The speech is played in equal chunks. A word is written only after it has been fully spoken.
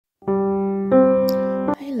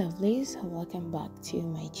lovelies, welcome back to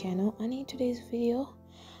my channel. And in today's video,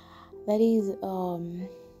 that is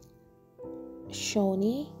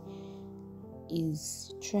Shaunie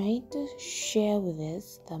is trying to share with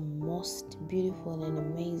us the most beautiful and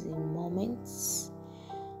amazing moments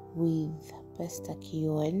with Pastor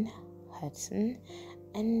Keion Henderson,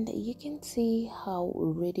 and you can see how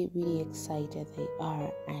really excited they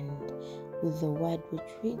are. And with the word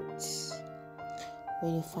retreat,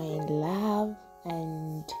 when you find love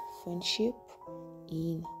and friendship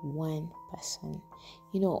in one person,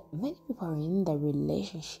 many people are in the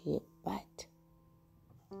relationship, but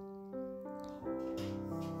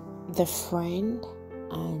the friend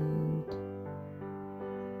and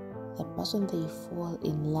the person they fall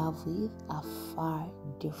in love with are far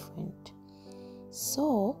different.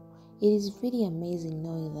 So it is really amazing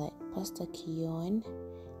knowing that Pastor Keion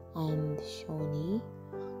and Shaunie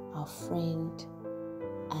are friends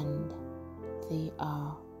and they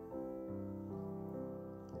are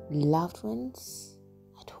loved ones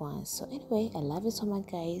at once. So anyway, I love you so much,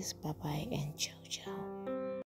 guys. Bye bye and ciao.